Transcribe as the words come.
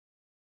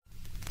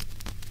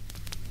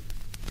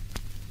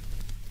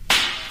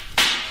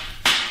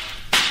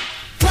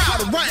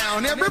crowd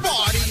around.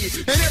 Everybody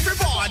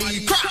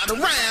crowd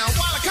around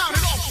while I count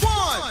it off.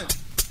 1,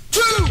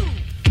 2,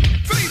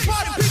 3,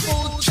 party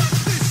people, check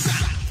this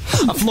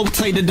out. I flow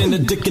tighter than a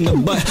dick in the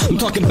butt. I'm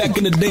talking back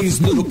in the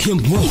days, Little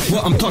Kim.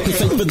 Well, I'm talking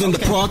Cypher than the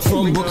prod.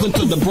 From Brooklyn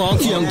to the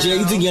Bronx, Young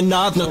Jay-Z and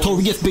Nas,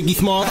 Notorious, Biggie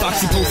Small,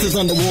 Foxy posters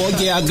on the wall.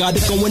 Yeah, I got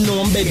it going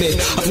on, baby.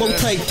 I flow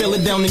tight, feel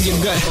it down in your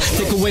gut.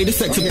 Take away the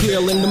sex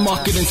appeal in the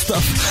market and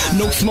stuff.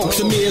 No smokes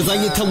and mirrors, I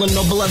ain't telling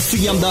no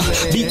blessing. I'm the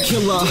beat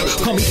killer,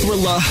 call me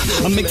Thriller.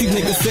 I make these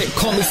niggas sick,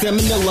 call me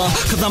Salmonella.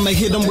 Cause I'ma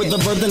hit them with the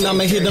verb, then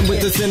I'ma hit them with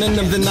the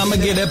synonym. Then I'ma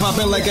get it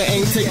poppin' like I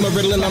ain't take my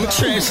Ritalin. I'ma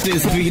trash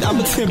this beat,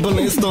 I'ma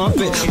Timberland stomp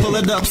it. Pull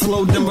it up,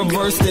 slow, then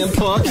reverse, then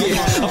park it.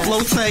 I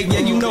flow tight, yeah,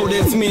 you know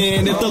that's me.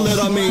 And if the lit,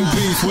 I mean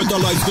beef with the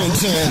lights gun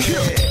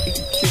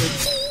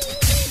 10.